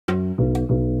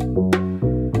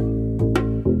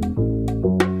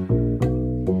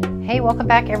Welcome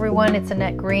back everyone. It's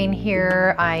Annette Green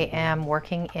here. I am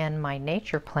working in my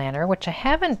nature planner, which I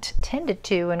haven't tended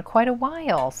to in quite a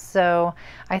while. So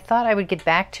I thought I would get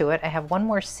back to it. I have one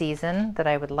more season that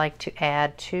I would like to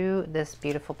add to this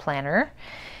beautiful planner.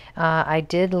 I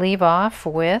did leave off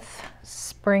with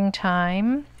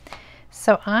springtime.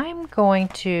 So I'm going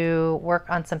to work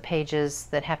on some pages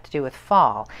that have to do with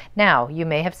fall. Now, you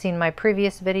may have seen my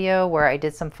previous video where I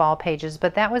did some fall pages,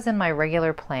 but that was in my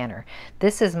regular planner.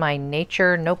 This is my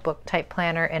nature notebook type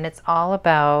planner, and it's all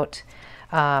about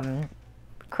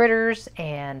critters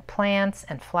and plants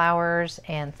and flowers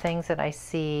and things that I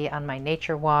see on my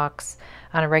nature walks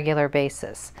on a regular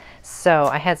basis. So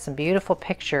I had some beautiful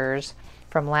pictures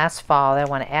from last fall that I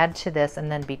want to add to this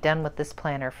and then be done with this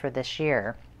planner for this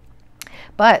year.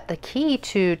 But the key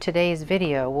to today's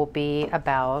video will be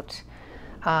about,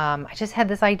 I just had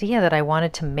this idea that I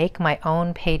wanted to make my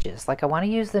own pages. Like I want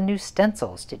to use the new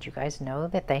stencils. Did you guys know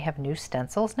that they have new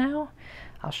stencils now?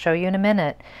 I'll show you in a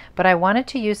minute. But I wanted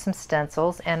to use some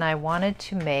stencils and I wanted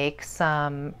to make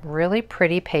some really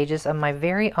pretty pages of my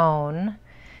very own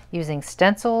using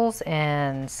stencils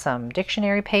and some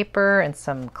dictionary paper and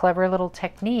some clever little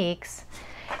techniques.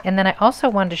 And then I also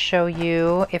wanted to show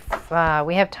you, if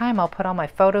we have time, I'll put all my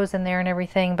photos in there and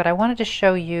everything, but I wanted to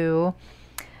show you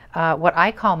what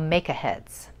I call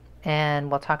make-aheads, and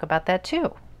we'll talk about that too.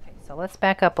 Okay, so let's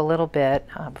back up a little bit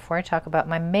before I talk about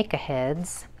my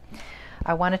make-aheads.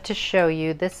 I wanted to show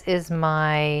you, this is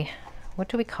my, what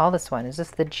do we call this one? Is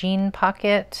this the Jean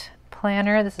Pocket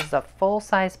planner? This is a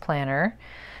full-size planner.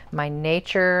 My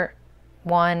nature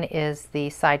one is the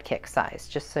Sidekick size,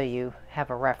 just so you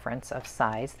have a reference of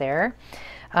size there.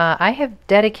 I have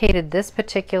dedicated this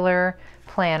particular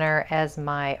planner as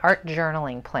my art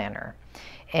journaling planner.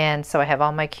 And so I have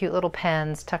all my cute little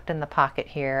pens tucked in the pocket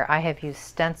here. I have used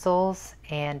stencils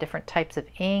and different types of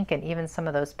ink and even some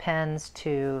of those pens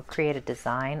to create a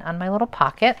design on my little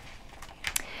pocket.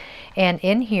 And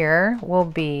in here will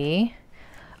be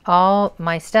all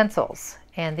my stencils.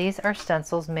 And these are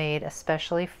stencils made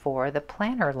especially for the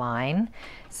planner line.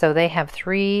 So they have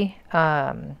two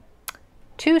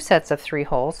sets of 3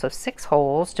 holes, so 6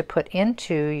 holes to put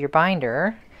into your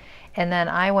binder. And then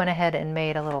I went ahead and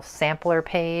made a little sampler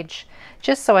page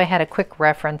just so I had a quick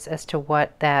reference as to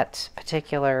what that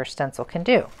particular stencil can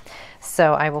do.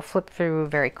 So I will flip through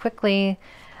very quickly.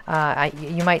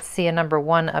 You might see a number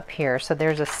 1 up here. So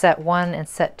there's a set 1 and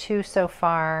set 2 so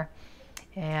far.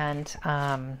 And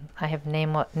I have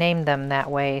named them that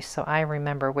way so I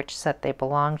remember which set they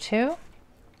belong to.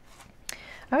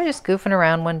 I was just goofing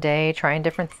around one day, trying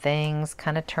different things,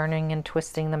 kind of turning and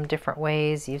twisting them different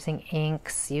ways, using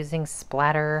inks, using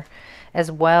splatter, as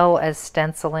well as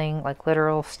stenciling, like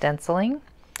literal stenciling.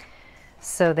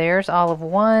 So there's all of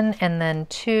 1, and then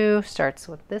 2 starts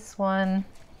with this one,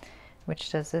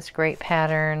 which does this great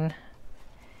pattern.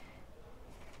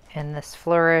 And this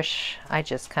flourish, I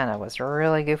just kind of was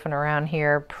really goofing around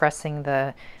here, pressing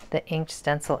the inked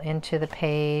stencil into the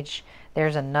page.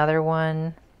 There's another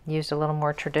one used a little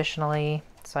more traditionally,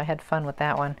 so I had fun with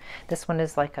that one. This one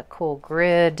is like a cool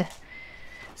grid.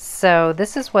 So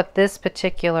this is what this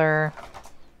particular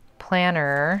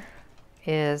planner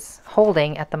is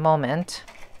holding at the moment.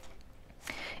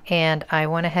 And I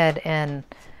went ahead and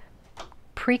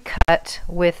pre-cut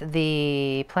with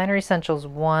the Planner Essentials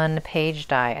 1 page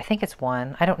die. I think it's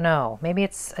 1. I don't know. Maybe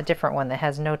it's a different one that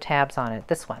has no tabs on it.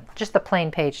 This one. Just the plain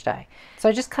page die. So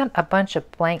I just cut a bunch of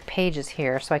blank pages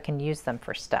here so I can use them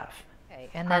for stuff. Okay,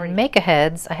 and then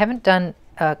make-aheads. I haven't done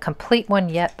a complete one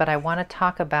yet, but I want to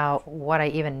talk about what I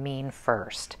even mean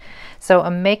first. So a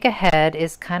make-ahead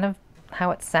is kind of how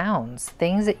it sounds.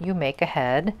 Things that you make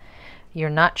ahead. You're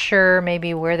not sure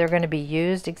maybe where they're going to be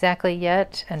used exactly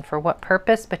yet and for what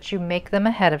purpose, but you make them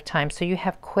ahead of time so you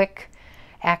have quick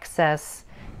access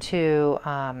to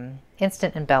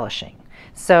instant embellishing.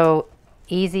 So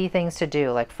easy things to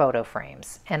do like photo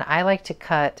frames. And I like to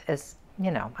cut as, you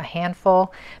know, a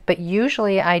handful, but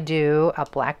usually I do a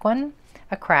black one,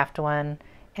 a craft one,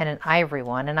 and an ivory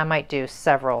one, and I might do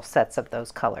several sets of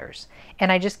those colors.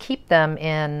 And I just keep them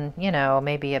in, you know,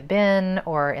 maybe a bin,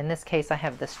 or in this case I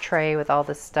have this tray with all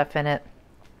this stuff in it.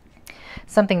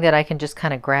 Something that I can just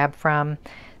kind of grab from.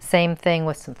 Same thing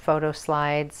with some photo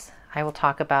slides. I will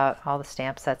talk about all the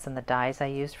stamp sets and the dies I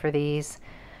used for these.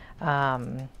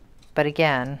 But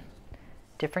again,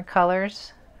 different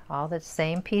colors, all the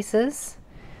same pieces.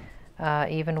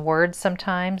 Even words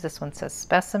sometimes. This one says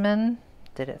specimen.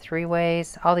 Did it 3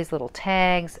 ways. All these little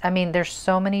tags. I mean, there's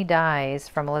so many dies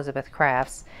from Elizabeth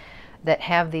Crafts that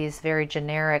have these very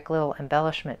generic little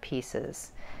embellishment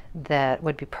pieces that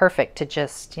would be perfect to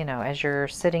just, you know, as you're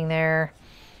sitting there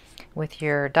with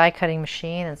your die cutting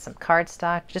machine and some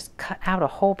cardstock. Just cut out a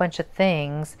whole bunch of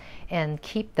things and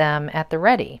keep them at the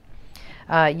ready.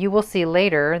 You will see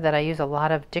later that I use a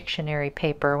lot of dictionary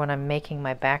paper when I'm making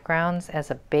my backgrounds as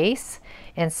a base,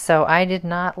 and so I did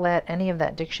not let any of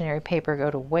that dictionary paper go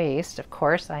to waste. Of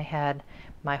course, I had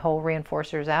my whole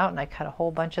reinforcers out and I cut a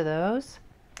whole bunch of those,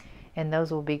 and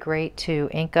those will be great to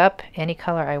ink up any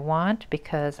color I want,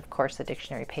 because of course the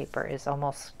dictionary paper is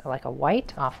almost like a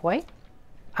white, off-white.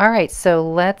 Alright, so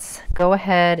let's go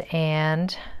ahead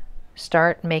and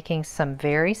start making some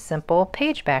very simple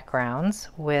page backgrounds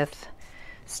with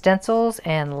stencils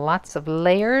and lots of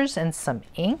layers and some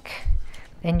ink,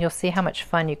 and you'll see how much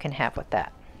fun you can have with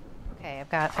that. Okay, I've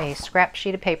got a scrap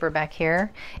sheet of paper back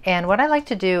here, and what I like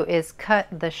to do is cut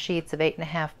the sheets of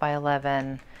 8.5 by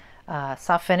 11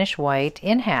 soft finish white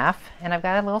in half, and I've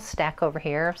got a little stack over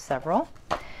here of several.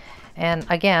 And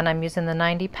again, I'm using the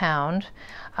 90 pound.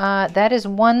 That is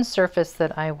one surface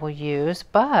that I will use,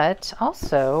 but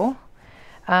also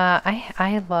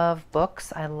I love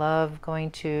books. I love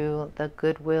going to the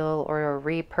Goodwill or a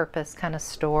repurpose kind of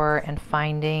store and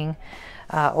finding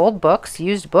old books,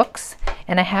 used books.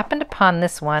 And I happened upon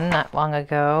this one not long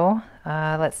ago.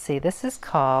 Let's see, this is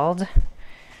called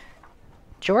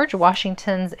George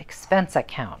Washington's Expense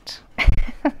Account.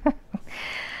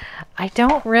 I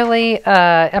don't really,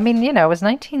 I mean, you know, it was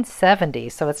 1970,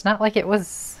 so it's not like it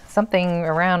was something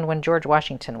around when George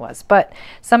Washington was, but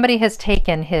somebody has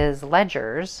taken his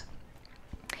ledgers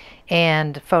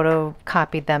and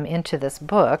photocopied them into this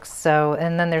book. So,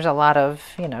 and then there's a lot of,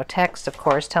 you know, text, of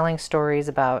course, telling stories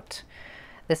about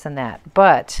this and that,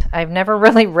 but I've never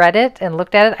really read it and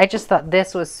looked at it. I just thought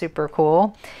this was super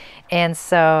cool. And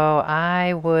so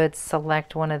I would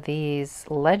select one of these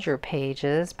ledger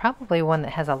pages, probably one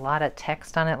that has a lot of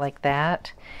text on it like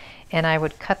that, and I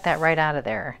would cut that right out of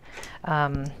there.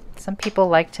 Some people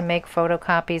like to make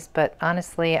photocopies, but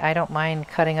honestly, I don't mind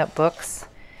cutting up books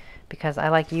because I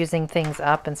like using things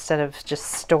up instead of just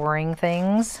storing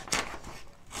things.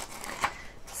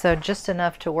 So just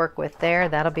enough to work with there.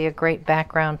 That'll be a great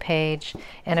background page.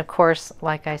 And of course,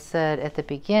 like I said at the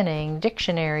beginning,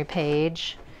 dictionary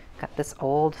page. Got this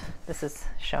old, this is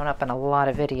shown up in a lot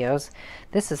of videos.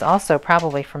 This is also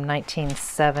probably from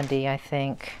 1970, I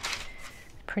think.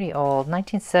 Pretty old,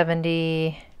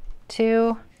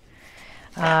 1972.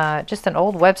 Just an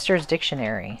old Webster's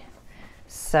dictionary.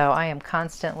 So I am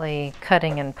constantly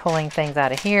cutting and pulling things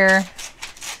out of here.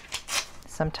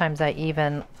 Sometimes I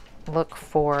even look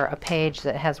for a page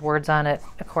that has words on it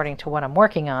according to what I'm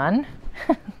working on.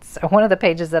 So one of the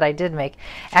pages that I did make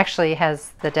actually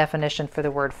has the definition for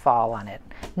the word fall on it.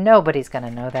 Nobody's going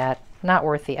to know that. Not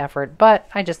worth the effort, but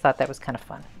I just thought that was kind of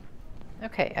fun.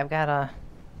 Okay, I've got a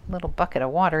little bucket of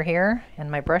water here, and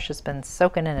my brush has been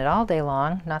soaking in it all day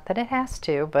long. Not that it has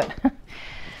to, but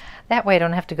that way I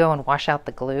don't have to go and wash out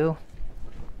the glue.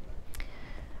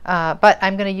 But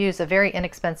I'm going to use a very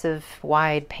inexpensive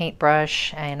wide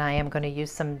paintbrush, and I am going to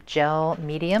use some gel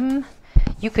medium.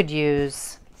 You could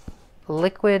use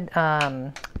liquid,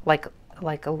 like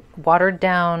a watered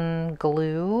down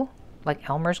glue, like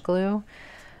Elmer's glue.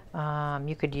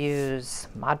 You could use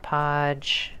Mod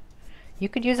Podge. You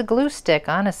could use a glue stick,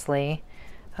 honestly.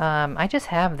 I just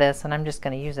have this and I'm just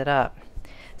going to use it up.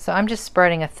 So I'm just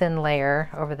spreading a thin layer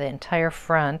over the entire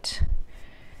front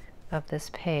of this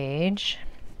page.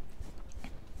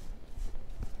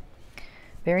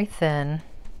 Very thin,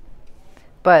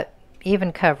 but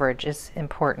even coverage is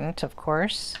important, of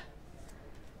course.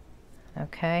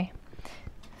 Okay,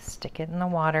 stick it in the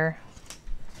water.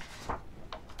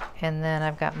 And then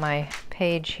I've got my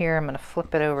page here. I'm going to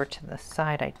flip it over to the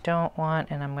side I don't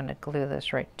want, and I'm going to glue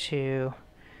this right to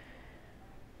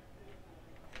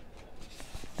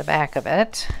the back of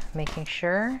it, making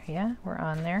sure, yeah, we're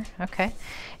on there. Okay,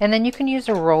 and then you can use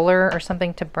a roller or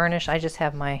something to burnish. I just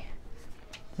have my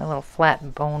little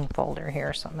flat bone folder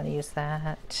here, so I'm going to use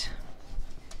that.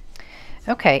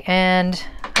 Okay, and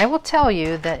I will tell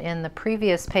you that in the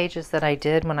previous pages that I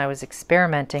did when I was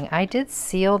experimenting, I did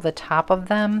seal the top of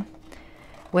them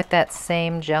with that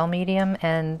same gel medium,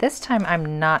 and this time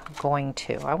I'm not going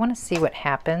to. I want to see what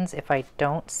happens if I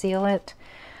don't seal it.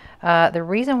 The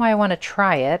reason why I want to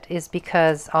try it is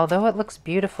because although it looks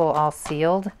beautiful all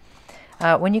sealed,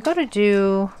 when you go to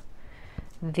do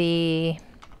the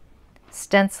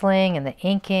stenciling and the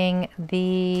inking,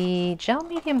 the gel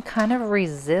medium kind of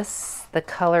resists the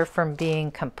color from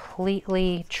being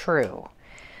completely true.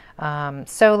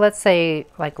 So let's say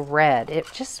like red,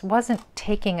 it just wasn't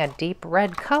taking a deep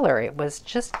red color. It was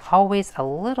just always a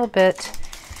little bit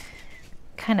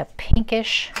kind of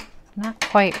pinkish, not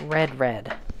quite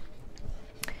red.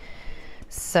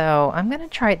 So I'm going to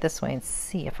try it this way and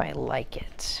see if I like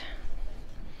it.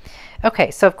 Okay,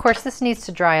 so of course this needs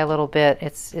to dry a little bit.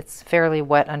 It's fairly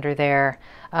wet under there.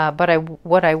 But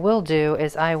what I will do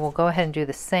is I will go ahead and do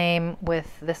the same with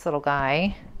this little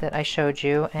guy that I showed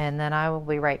you, and then I will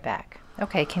be right back.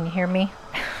 Okay, can you hear me?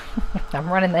 I'm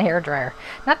running the hairdryer.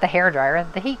 Not the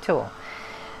hairdryer, the heat tool.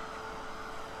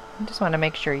 I just want to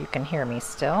make sure you can hear me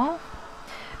still.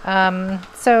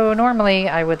 So normally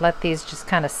I would let these just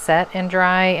kind of set and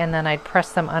dry, and then I'd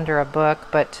press them under a book,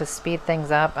 but to speed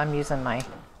things up I'm using my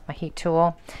heat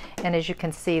tool. And as you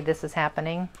can see, this is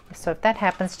happening. So if that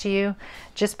happens to you,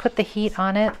 just put the heat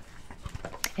on it,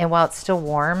 and while it's still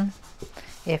warm,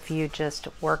 if you just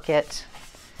work it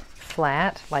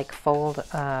flat, like fold,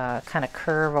 kind of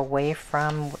curve away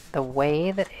from the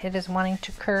way that it is wanting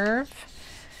to curve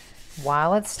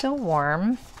while it's still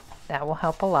warm, that will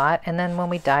help a lot. And then when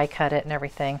we die cut it and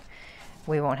everything,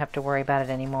 we won't have to worry about it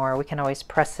anymore. We can always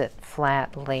press it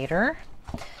flat later.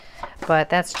 But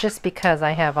that's just because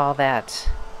I have all that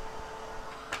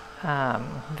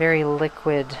very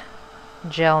liquid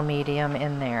gel medium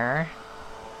in there.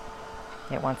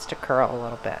 It wants to curl a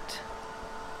little bit.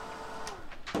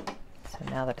 So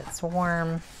now that it's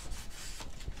warm,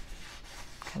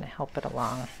 kind of help it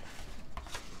along.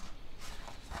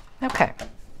 Okay.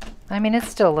 I mean, it's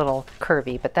still a little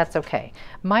curvy, but that's okay.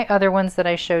 My other ones that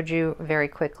I showed you very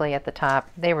quickly at the top,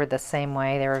 they were the same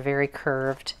way. They were very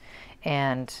curved,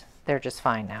 and they're just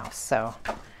fine now. So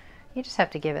you just have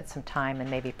to give it some time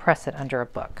and maybe press it under a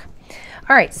book.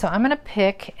 All right, so I'm going to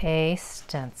pick a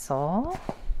stencil.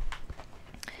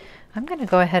 I'm going to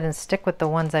go ahead and stick with the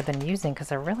ones I've been using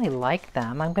because I really like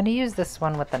them. I'm going to use this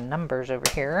one with the numbers over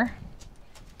here.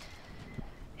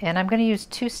 And I'm going to use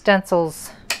 2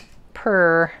 stencils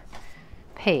per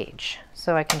page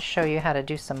so I can show you how to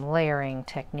do some layering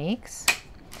techniques.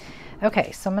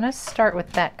 Okay, so I'm going to start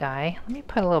with that guy. Let me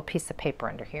put a little piece of paper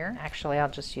under here. Actually, I'll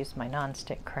just use my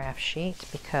non-stick craft sheet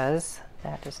because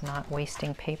that is not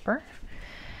wasting paper.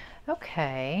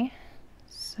 Okay,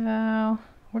 so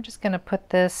we're just going to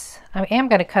put this, I am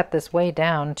going to cut this way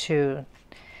down to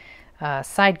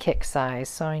Sidekick size,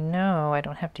 so I know I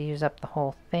don't have to use up the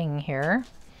whole thing here.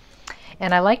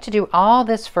 And I like to do all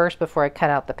this first before I cut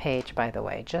out the page, by the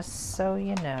way, just so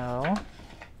you know.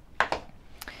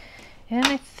 And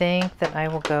I think that I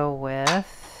will go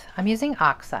with, I'm using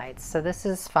oxides. So this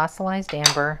is fossilized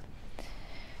amber.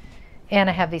 And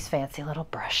I have these fancy little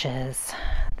brushes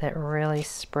that really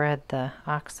spread the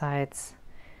oxides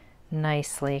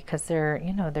nicely because they're,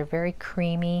 you know, they're very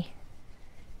creamy.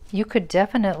 You could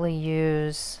definitely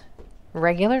use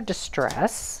regular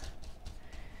distress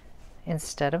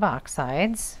instead of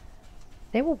oxides.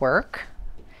 They will work.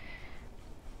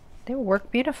 They will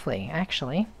work beautifully,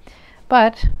 actually.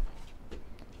 But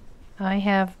I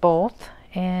have both,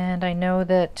 and I know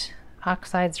that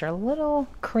oxides are a little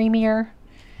creamier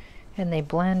and they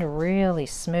blend really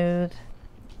smooth.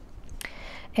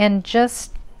 And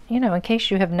just, you know, in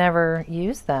case you have never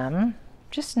used them,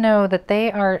 just know that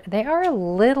they are a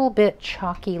little bit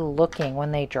chalky looking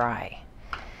when they dry.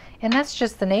 And that's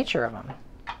just the nature of them.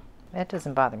 That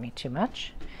doesn't bother me too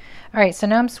much. All right, so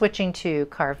now I'm switching to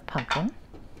carved pumpkin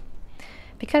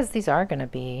because these are going to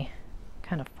be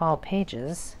kind of fall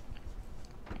pages.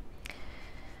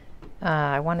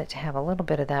 I want it to have a little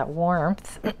bit of that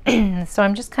warmth. So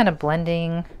I'm just kind of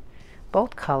blending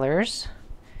both colors.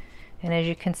 And as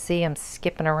you can see, I'm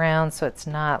skipping around so it's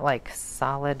not like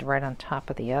solid right on top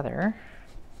of the other.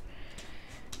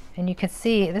 And you can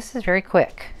see this is very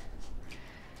quick.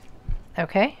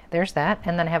 Okay, there's that.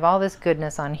 And then I have all this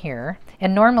goodness on here.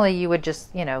 And normally you would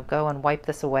just, you know, go and wipe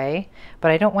this away. But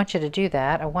I don't want you to do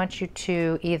that. I want you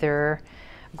to either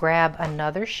grab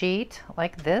another sheet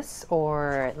like this,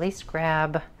 or at least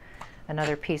grab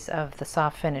another piece of the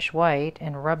soft finish white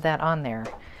and rub that on there.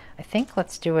 I think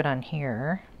let's do it on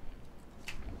here.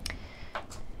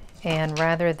 And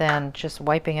rather than just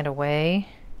wiping it away,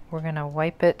 we're going to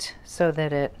wipe it so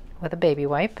that it, with a baby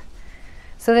wipe,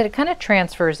 so that it kind of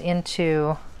transfers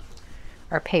into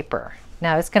our paper.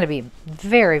 Now it's going to be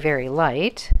very, very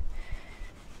light,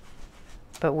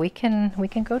 but we can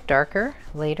go darker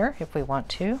later if we want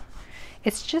to.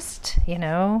 It's just, you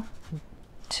know,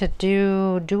 to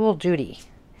do dual duty.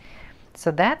 So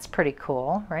that's pretty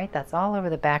cool, right? That's all over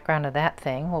the background of that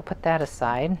thing. We'll put that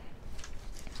aside.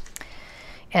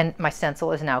 And my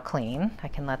stencil is now clean. I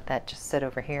can let that just sit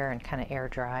over here and kind of air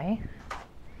dry. All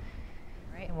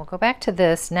right, and we'll go back to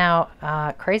this.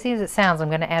 Now, crazy as it sounds, I'm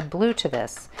going to add blue to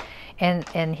this.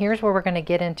 And here's where we're going to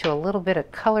get into a little bit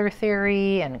of color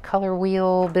theory and color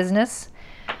wheel business.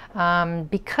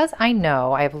 Because I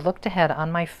know, I've looked ahead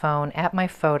on my phone at my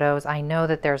photos, I know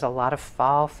that there's a lot of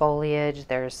fall foliage,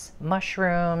 there's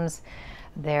mushrooms,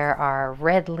 there are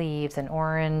red leaves and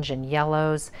orange and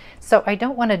yellows. So I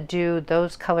don't want to do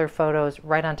those color photos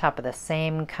right on top of the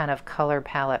same kind of color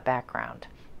palette background.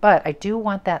 But I do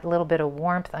want that little bit of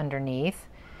warmth underneath.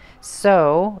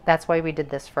 So that's why we did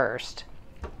this first.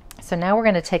 So now we're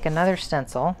going to take another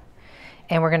stencil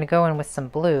and we're going to go in with some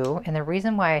blue. And the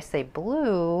reason why I say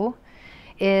blue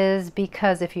is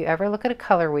because if you ever look at a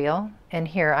color wheel, and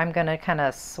here I'm going to kind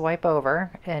of swipe over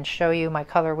and show you my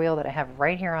color wheel that I have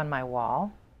right here on my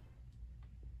wall.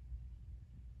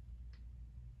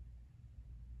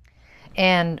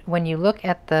 And when you look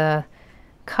at the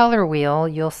color wheel,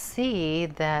 you'll see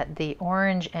that the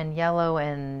orange and yellow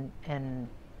and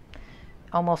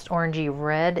almost orangey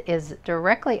red is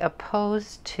directly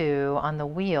opposed to on the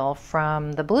wheel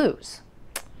from the blues.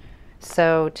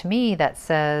 So to me that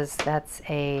says that's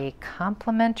a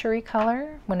complementary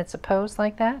color when it's opposed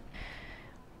like that.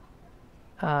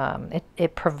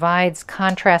 It provides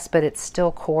contrast, but it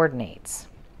still coordinates.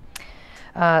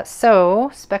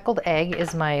 So speckled egg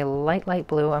is my light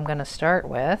blue I'm going to start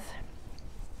with.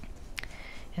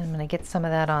 And I'm going to get some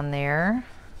of that on there.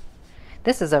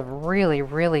 This is a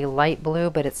really light blue,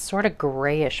 but it's sort of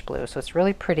grayish blue, so it's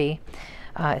really pretty.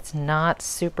 It's not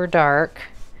super dark,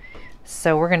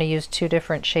 so we're going to use 2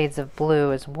 different shades of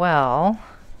blue as well.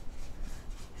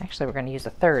 Actually, we're going to use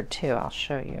a third too. I'll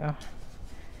show you.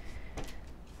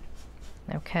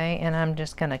 Okay, and I'm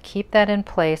just going to keep that in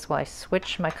place while I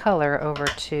switch my color over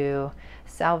to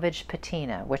Salvage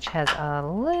Patina, which has a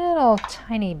little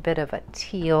tiny bit of a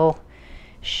teal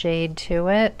shade to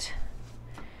it.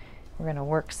 We're going to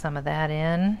work some of that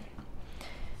in.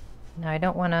 Now I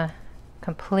don't want to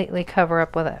completely cover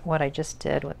up with what I just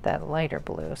did with that lighter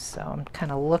blue, so I'm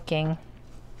kind of looking.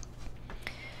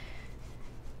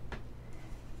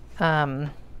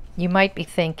 You might be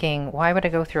thinking, why would I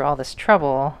go through all this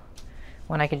trouble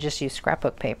when I could just use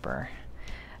scrapbook paper?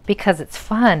 Because it's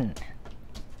fun.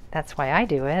 That's why I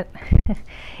do it.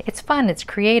 It's fun, it's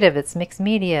creative, it's mixed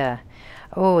media.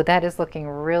 Oh, that is looking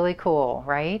really cool,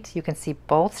 right? You can see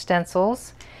both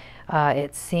stencils.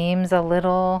 It seems a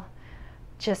little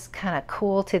just kind of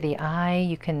cool to the eye.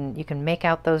 You can make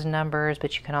out those numbers,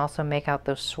 but you can also make out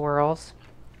those swirls.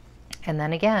 And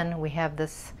then again, we have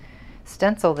this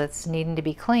stencil that's needing to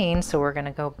be cleaned, so we're going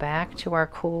to go back to our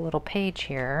cool little page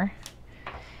here.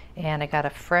 And I got a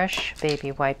fresh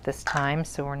baby wipe this time,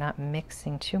 so we're not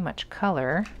mixing too much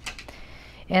color.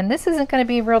 And this isn't going to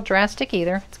be real drastic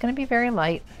either. It's going to be very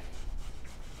light.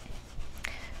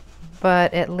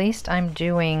 But at least I'm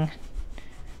doing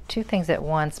 2 things at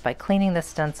once by cleaning the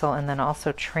stencil and then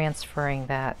also transferring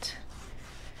that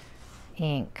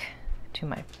ink to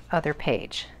my other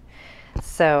page.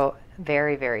 So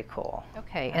very cool.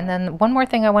 Okay, and then one more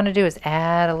thing I want to do is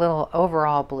add a little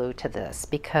overall blue to this,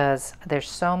 because there's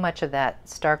so much of that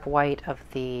stark white of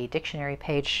the dictionary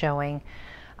page showing.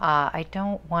 I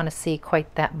don't want to see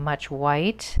quite that much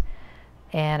white,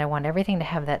 and I want everything to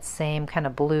have that same kind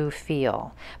of blue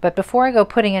feel. But before I go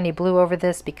putting any blue over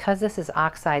this, because this is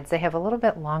oxides, they have a little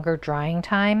bit longer drying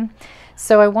time.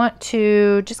 So I want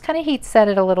to just kind of heat set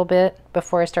it a little bit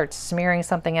before I start smearing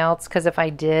something else, because if I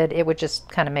did, it would just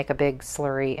kind of make a big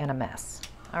slurry and a mess.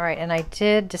 All right, and I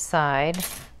did decide,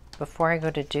 before I go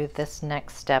to do this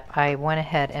next step, I went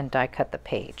ahead and die cut the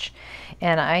page.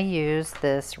 And I use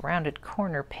this rounded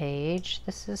corner page.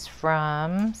 This is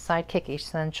from Sidekick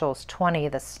Essentials 20,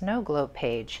 the Snowglobe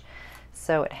page.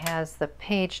 So it has the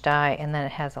page die, and then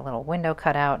it has a little window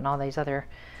cut out and all these other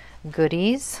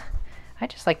goodies. I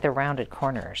just like the rounded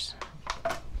corners.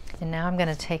 And now I'm going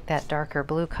to take that darker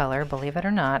blue color, believe it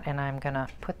or not, and I'm going to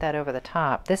put that over the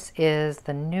top. This is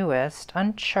the newest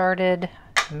Uncharted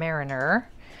Mariner.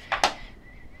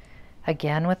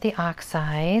 Again with the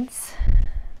oxides.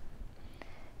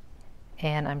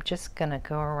 And I'm just going to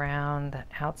go around the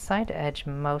outside edge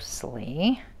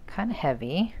mostly, kind of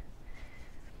heavy.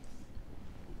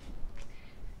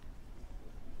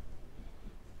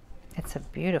 It's a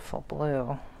beautiful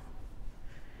blue.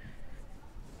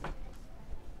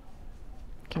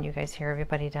 Can you guys hear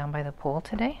everybody down by the pool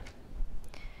today?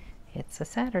 It's a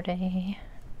Saturday.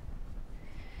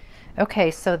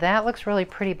 Okay, so that looks really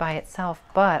pretty by itself,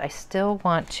 but I still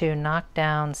want to knock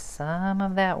down some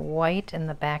of that white in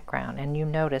the background. And you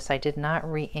notice I did not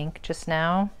re-ink just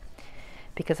now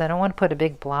because I don't want to put a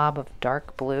big blob of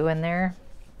dark blue in there.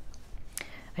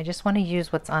 I just want to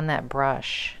use what's on that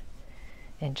brush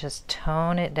and just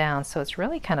tone it down so it's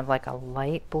really kind of like a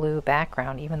light blue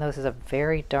background, even though this is a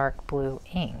very dark blue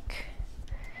ink.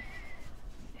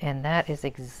 And that is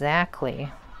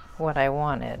exactly what I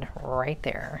wanted right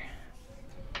there.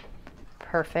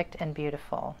 Perfect and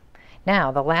beautiful.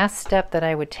 Now, the last step that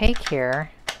I would take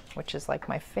here, which is like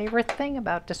my favorite thing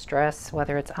about distress,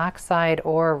 whether it's oxide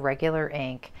or regular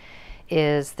ink,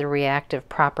 is the reactive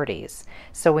properties.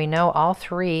 So we know all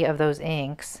three of those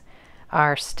inks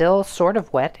are still sort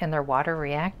of wet and they're water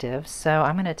reactive. So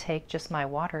I'm going to take just my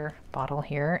water bottle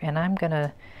here and I'm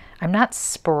not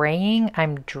spraying,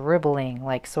 I'm dribbling,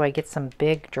 like, so I get some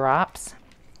big drops.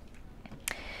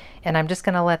 And I'm just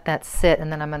going to let that sit,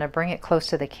 and then I'm going to bring it close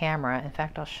to the camera. In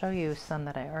fact, I'll show you some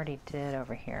that I already did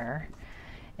over here.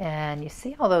 And you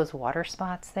see all those water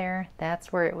spots there?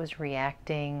 That's where it was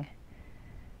reacting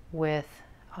with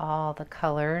all the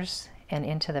colors and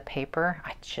into the paper.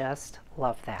 I just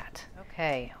love that.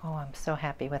 Okay, oh, I'm so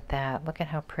happy with that. Look at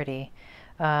how pretty.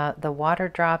 The water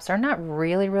drops are not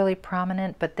really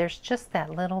prominent, but there's just that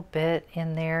little bit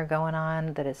in there going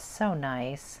on that is so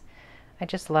nice. I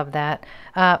just love that.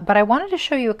 But I wanted to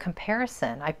show you a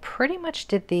comparison. I pretty much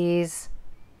did these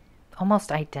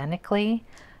almost identically.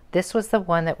 This was the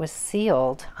one that was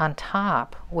sealed on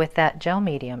top with that gel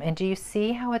medium. And do you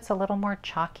see how it's a little more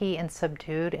chalky and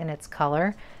subdued in its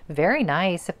color? Very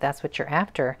nice if that's what you're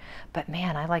after. But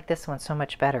man, I like this one so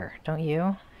much better, don't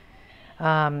you?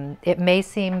 It may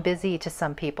seem busy to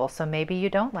some people, so maybe you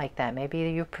don't like that. Maybe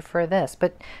you prefer this.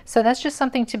 But so that's just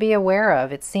something to be aware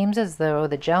of. It seems as though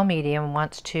the gel medium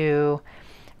wants to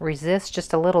resist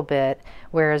just a little bit,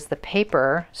 whereas the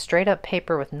paper, straight up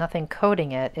paper with nothing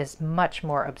coating it, is much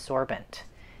more absorbent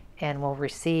and will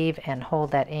receive and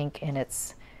hold that ink in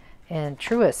its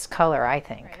truest color, I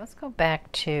think. All right, let's go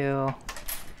back to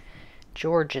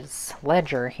George's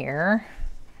ledger here.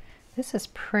 This is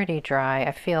pretty dry.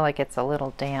 I feel like it's a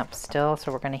little damp still,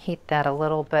 so we're going to heat that a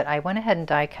little, but I went ahead and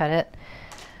die cut it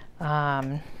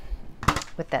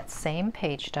with that same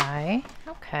page die.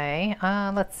 Okay,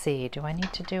 let's see. Do I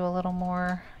need to do a little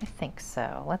more? I think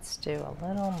so. Let's do a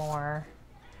little more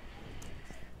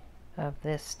of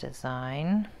this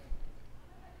design.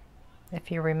 If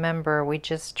you remember, we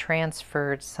just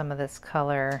transferred some of this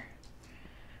color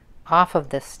off of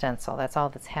this stencil. That's all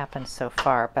that's happened so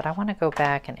far, but I want to go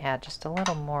back and add just a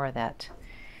little more of that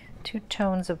 2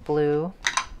 tones of blue,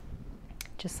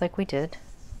 just like we did.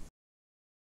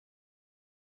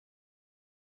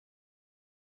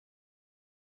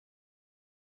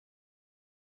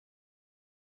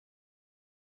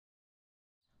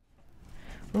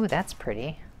 Ooh, that's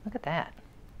pretty. Look at that.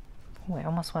 Ooh, I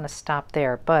almost want to stop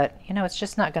there, but you know, it's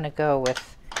just not going to go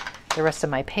with the rest of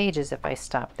my pages if I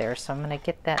stop there. So I'm going to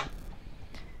get that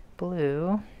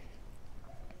blue.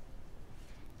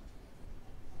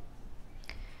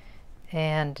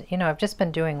 And you know, I've just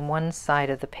been doing one side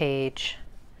of the page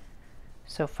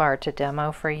so far to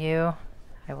demo for you.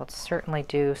 I will certainly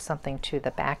do something to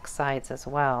the back sides as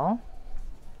well.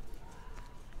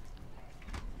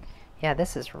 Yeah,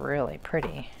 this is really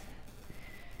pretty.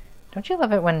 Don't you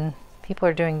love it when people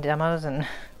are doing demos and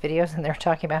videos and they're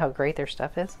talking about how great their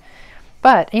stuff is?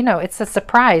 But you know, it's a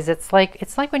surprise. It's like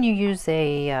when you use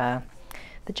the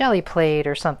jelly plate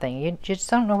or something. You just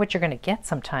don't know what you're going to get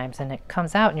sometimes, and it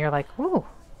comes out and you're like, ooh,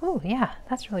 yeah,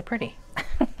 that's really pretty.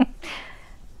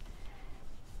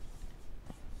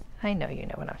 I know you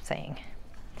know what I'm saying.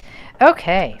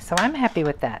 Okay, so I'm happy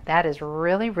with that. That is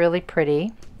really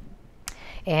pretty.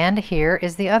 And here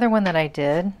is the other one that I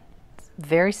did,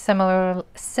 very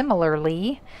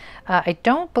similarly. I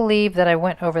don't believe that I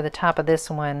went over the top of this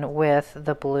one with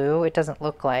the blue. It doesn't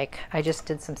look like. I just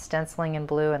did some stenciling in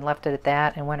blue and left it at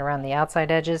that and went around the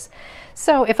outside edges.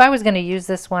 So if I was going to use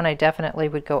this one, I definitely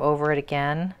would go over it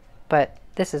again, but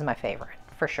this is my favorite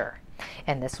for sure.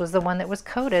 And this was the one that was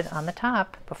coated on the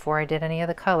top before I did any of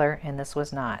the color, and this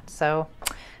was not. So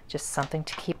just something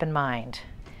to keep in mind.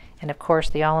 And of course,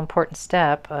 the all-important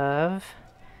step of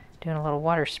doing a little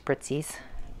water spritzies.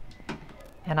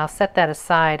 And I'll set that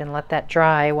aside and let that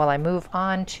dry while I move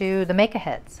on to the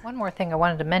make-aheads. One more thing I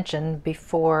wanted to mention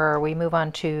before we move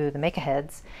on to the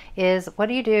make-aheads is, what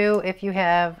do you do if you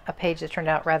have a page that turned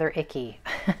out rather icky,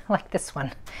 like this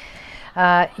one?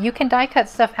 You can die cut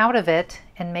stuff out of it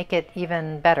and make it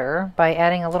even better by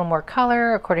adding a little more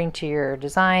color according to your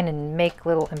design and make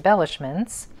little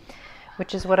embellishments,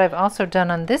 which is what I've also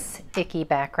done on this icky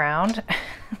background.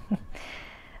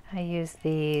 I use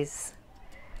these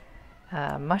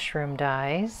mushroom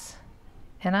dies,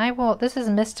 and this is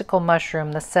Mystical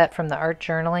Mushroom, the set from the art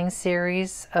journaling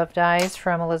series of dies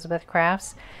from Elizabeth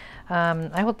Crafts.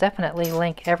 I will definitely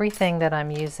link everything that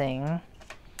I'm using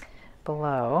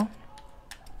below.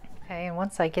 Okay, and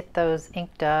once I get those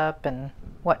inked up and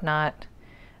whatnot,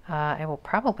 I will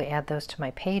probably add those to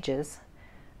my pages.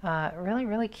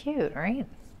 Really cute, right?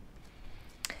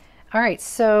 All right,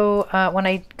 so when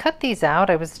I cut these out,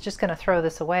 I was just going to throw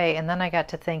this away, and then I got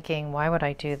to thinking, why would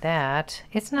I do that?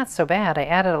 It's not so bad. I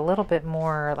added a little bit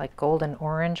more like golden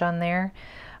orange on there.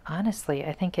 Honestly,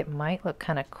 I think it might look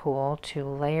kind of cool to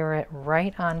layer it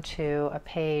right onto a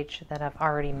page that I've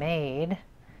already made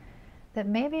that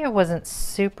maybe I wasn't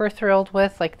super thrilled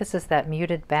with. Like this is that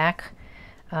muted back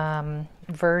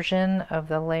version of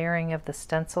the layering of the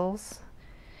stencils.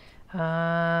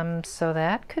 So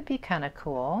that could be kind of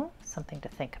cool, something to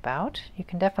think about. You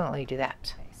can definitely do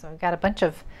that. So I've got a bunch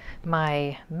of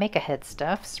my make-ahead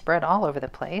stuff spread all over the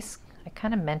place. I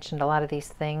kind of mentioned a lot of these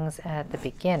things at the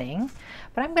beginning,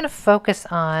 but I'm going to focus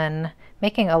on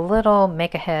making a little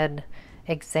make-ahead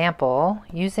example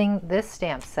using this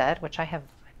stamp set, which I have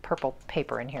purple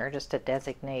paper in here just to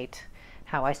designate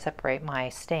how I separate my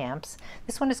stamps.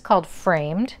 This one is called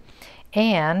Framed.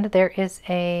 And there is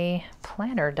a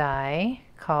planner die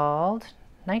called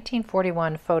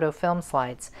 1941 Photo Film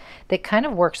Slides that kind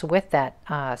of works with that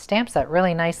stamp set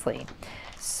really nicely.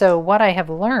 So what I have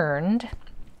learned,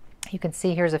 you can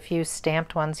see here's a few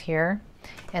stamped ones here,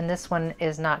 and this one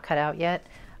is not cut out yet.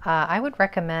 I would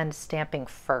recommend stamping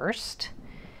first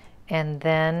and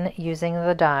then using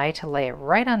the die to lay it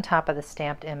right on top of the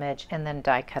stamped image and then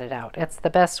die cut it out. It's the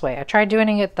best way. I tried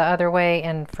doing it the other way,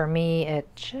 and for me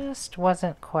it just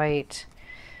wasn't quite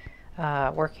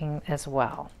working as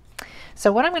well.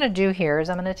 So what I'm going to do here is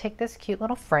I'm going to take this cute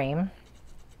little frame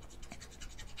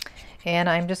and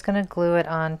I'm just going to glue it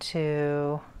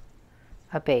onto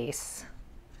a base,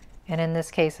 and in this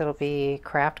case it'll be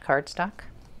craft cardstock.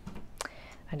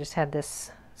 I just had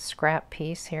this scrap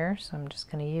piece here, so I'm just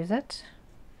going to use it.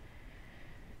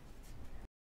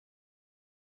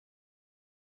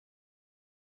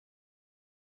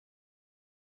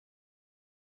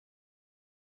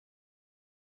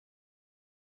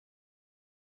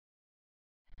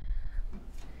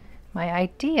 My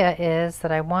idea is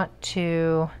that I want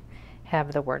to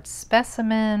have the word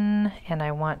specimen, and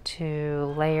I want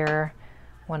to layer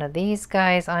one of these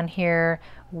guys on here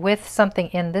with something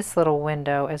in this little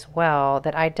window as well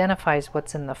that identifies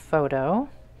what's in the photo.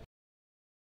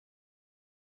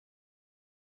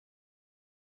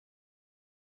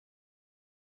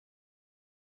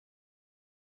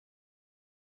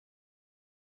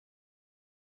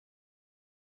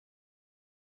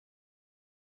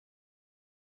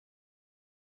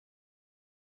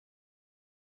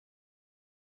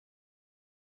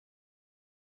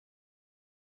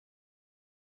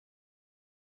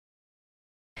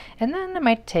 And then I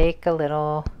might take a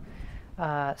little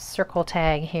circle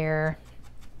tag here,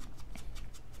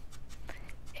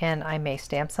 and I may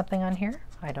stamp something on here.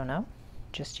 I don't know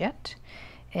just yet.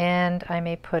 And I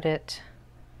may put it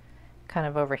kind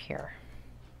of over here.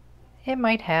 It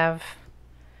might have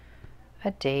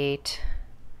a date,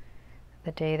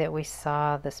 the day that we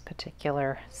saw this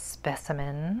particular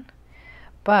specimen,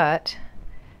 but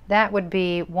that would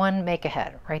be one make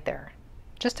ahead right there.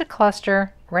 Just a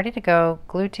cluster ready to go,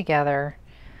 glued together.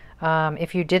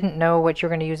 If you didn't know what you're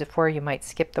going to use it for, you might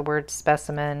skip the word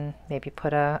specimen, maybe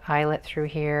put a eyelet through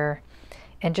here,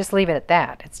 and just leave it at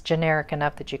that. It's generic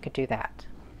enough that you could do that.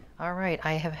 All right,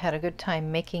 I have had a good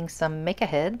time making some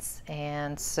make-aheads,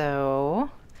 and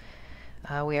so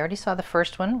we already saw the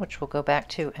first one, which we'll go back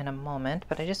to in a moment,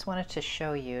 but I just wanted to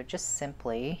show you just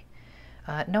simply,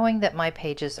 knowing that my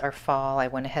pages are fall, I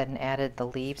went ahead and added the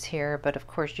leaves here, but of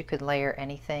course you could layer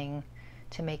anything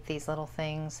to make these little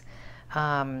things.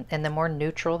 And the more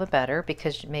neutral the better,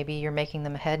 because maybe you're making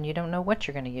them ahead and you don't know what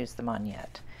you're going to use them on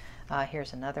yet.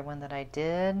 Here's another one that I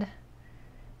did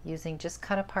using just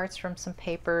cut aparts from some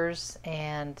papers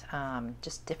and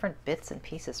just different bits and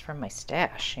pieces from my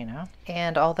stash, you know.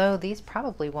 And although these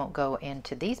probably won't go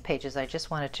into these pages, I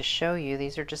just wanted to show you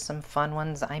these are just some fun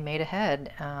ones I made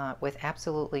ahead with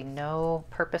absolutely no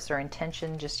purpose or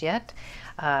intention just yet.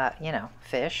 You know,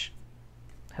 fish.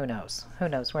 Who knows? Who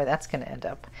knows where that's going to end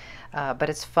up? But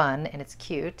it's fun and it's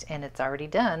cute and it's already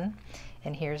done.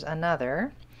 And here's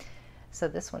another. So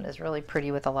this one is really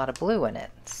pretty with a lot of blue in it.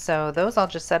 So those I'll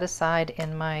just set aside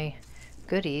in my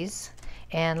goodies.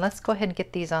 And let's go ahead and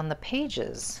get these on the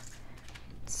pages.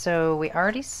 So we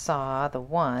already saw the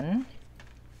one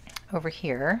over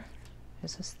here.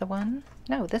 Is this the one?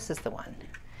 No, this is the one.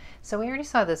 So we already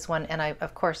saw this one, and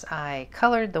of course I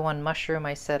colored the one mushroom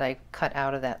I said I cut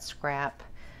out of that scrap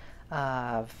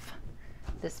of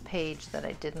this page that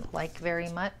I didn't like very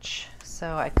much.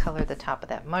 So I colored the top of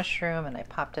that mushroom and I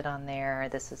popped it on there.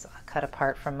 This is cut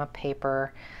apart from a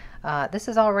paper. This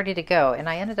is all ready to go, and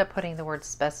I ended up putting the word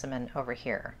specimen over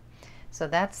here. So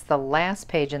that's the last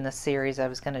page in the series I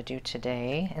was going to do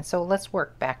today, and so let's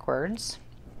work backwards.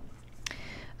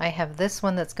 I have this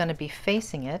one that's going to be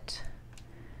facing it.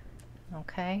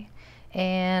 Okay,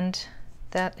 and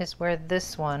that is where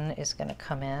this one is going to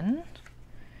come in,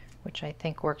 which I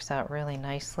think works out really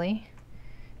nicely.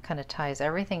 Kind of ties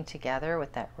everything together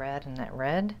with that red and that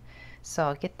red. So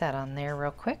I'll get that on there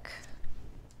real quick.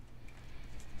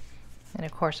 And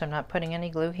of course I'm not putting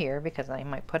any glue here because I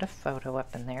might put a photo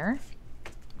up in there.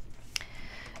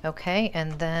 Okay,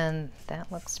 and then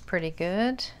that looks pretty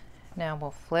good. Now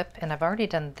we'll flip, and I've already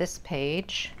done this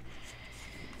page.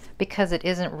 Because it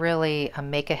isn't really a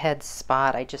make-ahead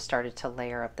spot, I just started to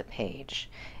layer up the page.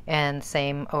 And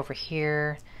same over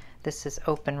here. This is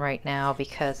open right now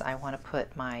because I want to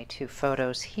put my two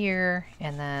photos here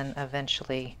and then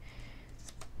eventually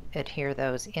adhere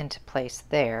those into place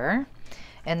there.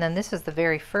 And then this is the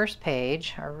very first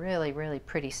page, a really, really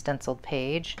pretty stenciled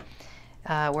page,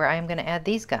 where I'm going to add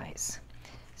these guys.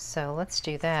 So let's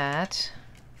do that.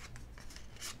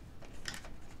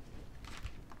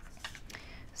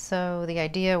 So the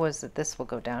idea was that this will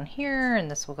go down here and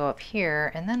this will go up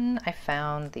here, and then I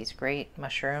found these great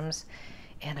mushrooms,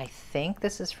 and I think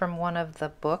this is from one of the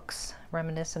books,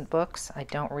 Reminiscent books, I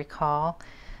don't recall,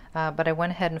 but I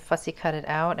went ahead and fussy cut it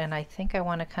out, and I think I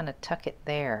want to kind of tuck it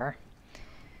there.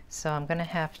 So I'm going to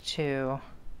have to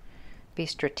be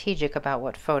strategic about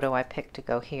what photo I pick to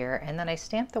go here, and then I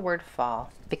stamped the word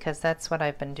fall because that's what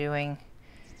I've been doing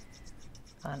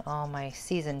on all my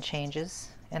season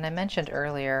changes. And I mentioned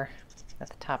earlier at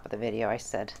the top of the video, I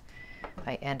said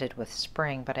I ended with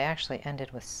spring, but I actually ended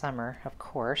with summer, of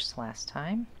course, last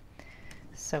time.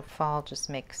 So fall just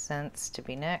makes sense to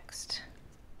be next.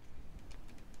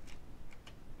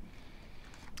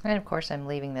 And of course I'm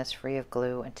leaving this free of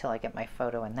glue until I get my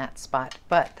photo in that spot,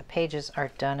 but the pages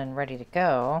are done and ready to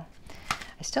go.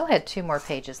 I still had 2 more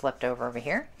pages left over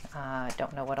here. I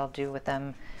don't know what I'll do with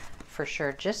them for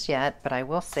sure just yet, but I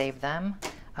will save them.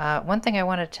 One thing I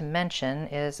wanted to mention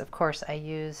is, of course, I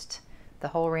used the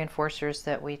hole reinforcers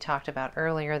that we talked about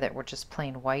earlier that were just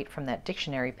plain white from that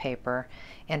dictionary paper,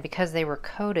 and because they were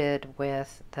coated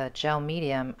with the gel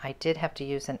medium, I did have to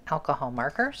use an alcohol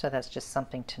marker, so that's just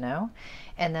something to know.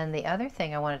 And then the other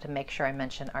thing I wanted to make sure I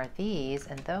mention are these,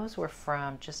 and those were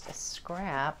from just a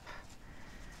scrap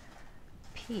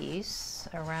piece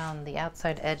around the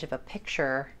outside edge of a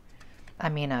picture. I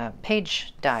mean a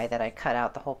page die that I cut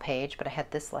out the whole page, but I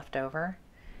had this left over,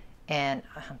 and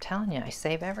I'm telling you, I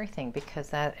save everything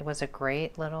because it was a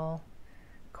great little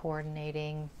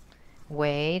coordinating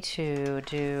way to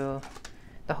do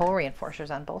the hole reinforcers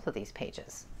on both of these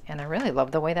pages, and I really love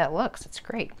the way that looks. It's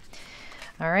great.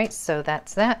 All right, so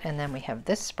that's that, and then we have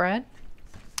this spread,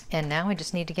 and now I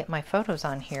just need to get my photos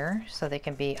on here so they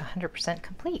can be 100%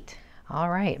 complete. All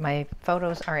right, my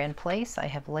photos are in place. I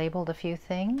have labeled a few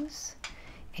things,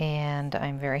 and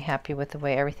I'm very happy with the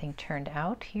way everything turned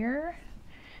out here.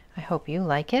 I hope you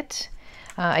like it.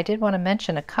 I did want to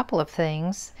mention a couple of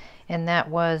things, and that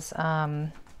was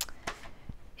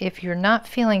if you're not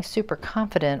feeling super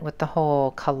confident with the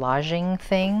whole collaging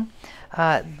thing,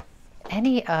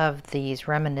 any of these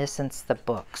Reminiscence the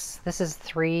books. This is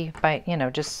 3 by,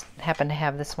 just happen to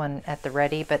have this one at the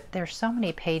ready, but there's so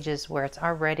many pages where it's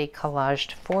already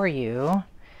collaged for you,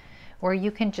 where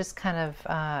you can just kind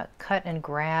of cut and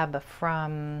grab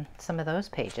from some of those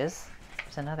pages.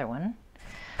 There's another one.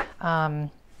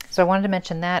 So I wanted to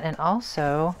mention that, and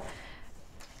also,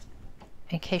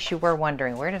 in case you were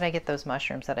wondering, where did I get those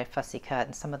mushrooms that I fussy cut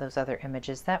and some of those other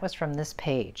images? That was from this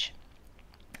page.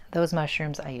 Those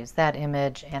mushrooms, I used that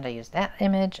image, and I used that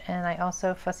image, and I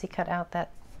also fussy cut out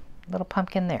that little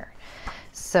pumpkin there.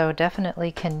 So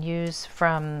definitely can use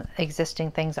from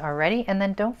existing things already. And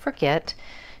then don't forget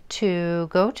to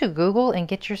go to Google and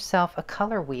get yourself a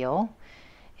color wheel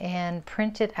and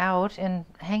print it out and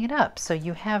hang it up, so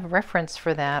you have reference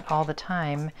for that all the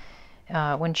time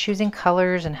when choosing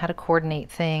colors and how to coordinate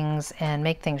things and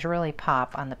make things really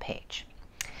pop on the page.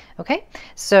 Okay,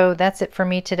 so that's it for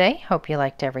me today. Hope you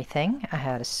liked everything. I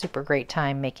had a super great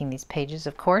time making these pages,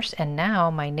 of course, and now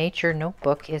my nature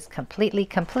notebook is completely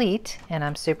complete, and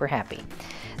I'm super happy.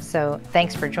 So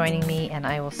thanks for joining me, and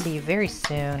I will see you very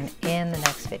soon in the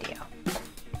next video.